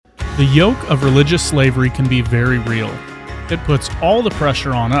The yoke of religious slavery can be very real. It puts all the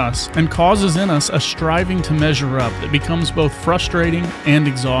pressure on us and causes in us a striving to measure up that becomes both frustrating and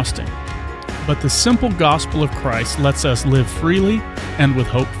exhausting. But the simple gospel of Christ lets us live freely and with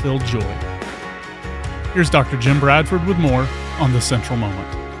hope-filled joy. Here's Dr. Jim Bradford with more on the Central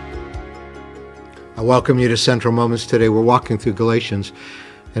Moment. I welcome you to Central Moments today. We're walking through Galatians,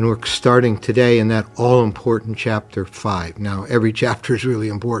 and we're starting today in that all-important chapter 5. Now, every chapter is really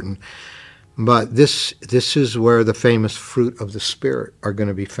important, but this is where the famous fruit of the Spirit are going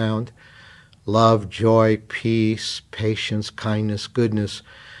to be found. Love, joy, peace, patience, kindness, goodness.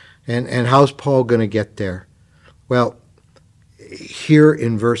 And how's Paul going to get there? Well, here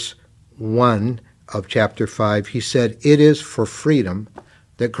in verse 1 of chapter 5, he said, "It is for freedom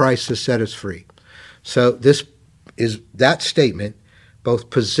that Christ has set us free." So that statement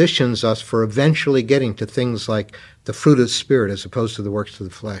both positions us for eventually getting to things like the fruit of the Spirit as opposed to the works of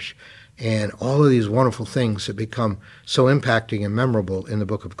the flesh, and all of these wonderful things that become so impacting and memorable in the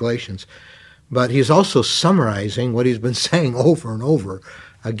book of Galatians. But he's also summarizing what he's been saying over and over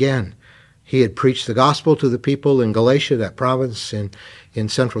again. He had preached the gospel to the people in Galatia, that province in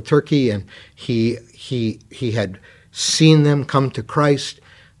central Turkey, and he had seen them come to Christ.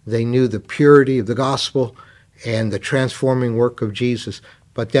 They knew the purity of the gospel and the transforming work of Jesus.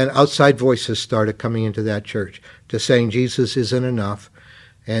 But then outside voices started coming into that church to saying Jesus isn't enough,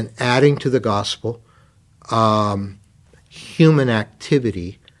 and adding to the gospel human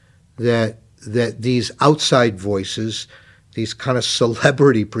activity that these outside voices, these kind of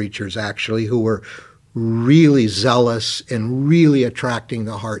celebrity preachers actually, who were really zealous and really attracting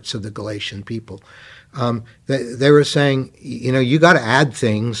the hearts of the Galatian people. They were saying, you got to add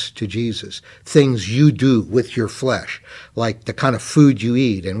things to Jesus, things you do with your flesh, like the kind of food you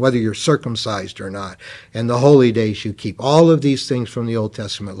eat and whether you're circumcised or not, and the holy days you keep, all of these things from the Old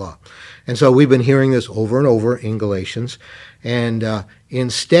Testament law. And so we've been hearing this over and over in Galatians, and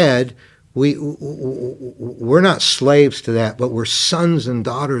instead, we're not slaves to that, but we're sons and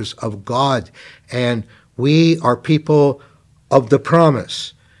daughters of God, and we are people of the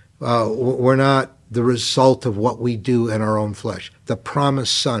promise. We're not the result of what we do in our own flesh. The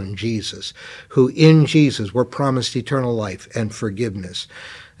promised Son, Jesus, who in Jesus we're promised eternal life and forgiveness.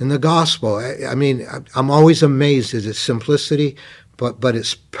 And the gospel, I'm always amazed at its simplicity, but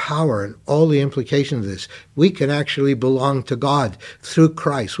its power and all the implications of this. We can actually belong to God through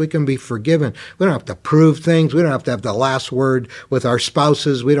Christ. We can be forgiven. We don't have to prove things. We don't have to have the last word with our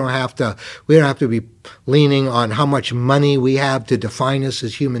spouses. We don't have to be leaning on how much money we have to define us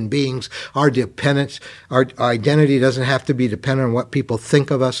as human beings. Our identity doesn't have to be dependent on what people think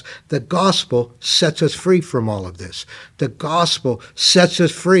of us. The gospel sets us free from all of this. The gospel sets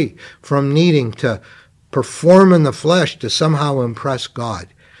us free from needing to perform in the flesh to somehow impress God.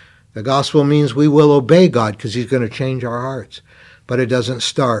 The gospel means we will obey God because he's going to change our hearts. But it doesn't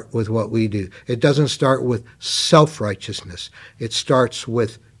start with what we do. It doesn't start with self-righteousness. It starts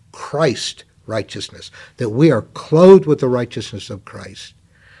with Christ righteousness, that we are clothed with the righteousness of Christ.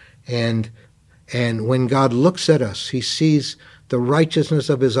 And when God looks at us, he sees the righteousness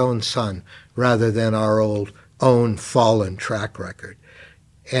of his own Son rather than our own fallen track record.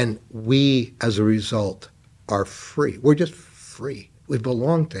 And we, as a result, are free. We're just free. We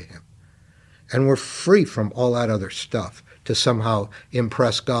belong to him. And we're free from all that other stuff to somehow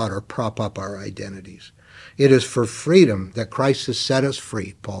impress God or prop up our identities. It is for freedom that Christ has set us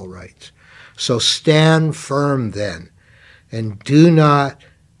free, Paul writes. So stand firm then, and do not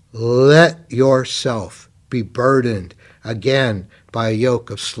let yourself be burdened again by a yoke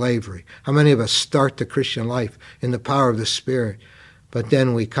of slavery. How many of us start the Christian life in the power of the Spirit, but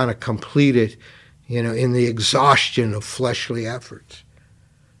then we kind of complete it, in the exhaustion of fleshly efforts?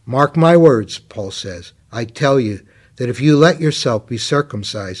 Mark my words, Paul says. I tell you that if you let yourself be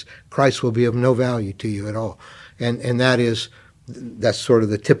circumcised, Christ will be of no value to you at all. And that's sort of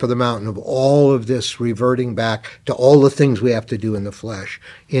the tip of the mountain of all of this, reverting back to all the things we have to do in the flesh,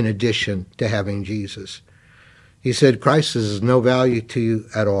 in addition to having Jesus. He said, Christ is of no value to you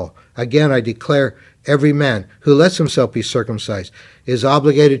at all. Again, I declare, every man who lets himself be circumcised is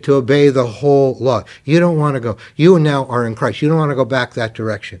obligated to obey the whole law. You don't want to go. You now are in Christ. You don't want to go back that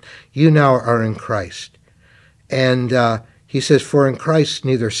direction. You now are in Christ. And he says, for in Christ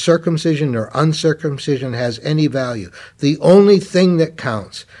neither circumcision nor uncircumcision has any value. The only thing that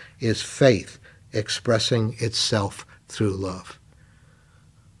counts is faith expressing itself through love.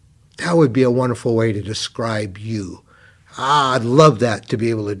 That would be a wonderful way to describe you. I'd love that, to be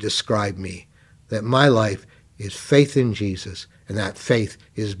able to describe me. That my life is faith in Jesus, and that faith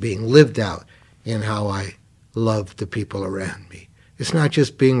is being lived out in how I love the people around me. It's not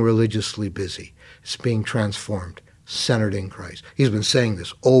just being religiously busy. It's being transformed, centered in Christ. He's been saying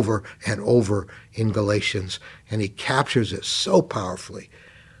this over and over in Galatians, and he captures it so powerfully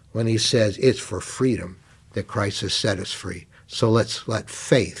when he says it's for freedom that Christ has set us free. So let's let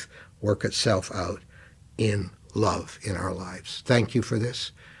faith work itself out in love in our lives. Thank you for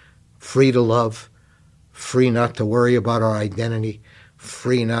this. Free to love, free not to worry about our identity,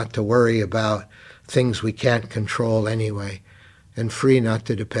 free not to worry about things we can't control anyway, and free not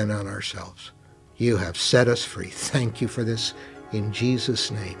to depend on ourselves. You have set us free. Thank you for this in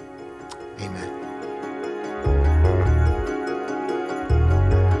Jesus' name.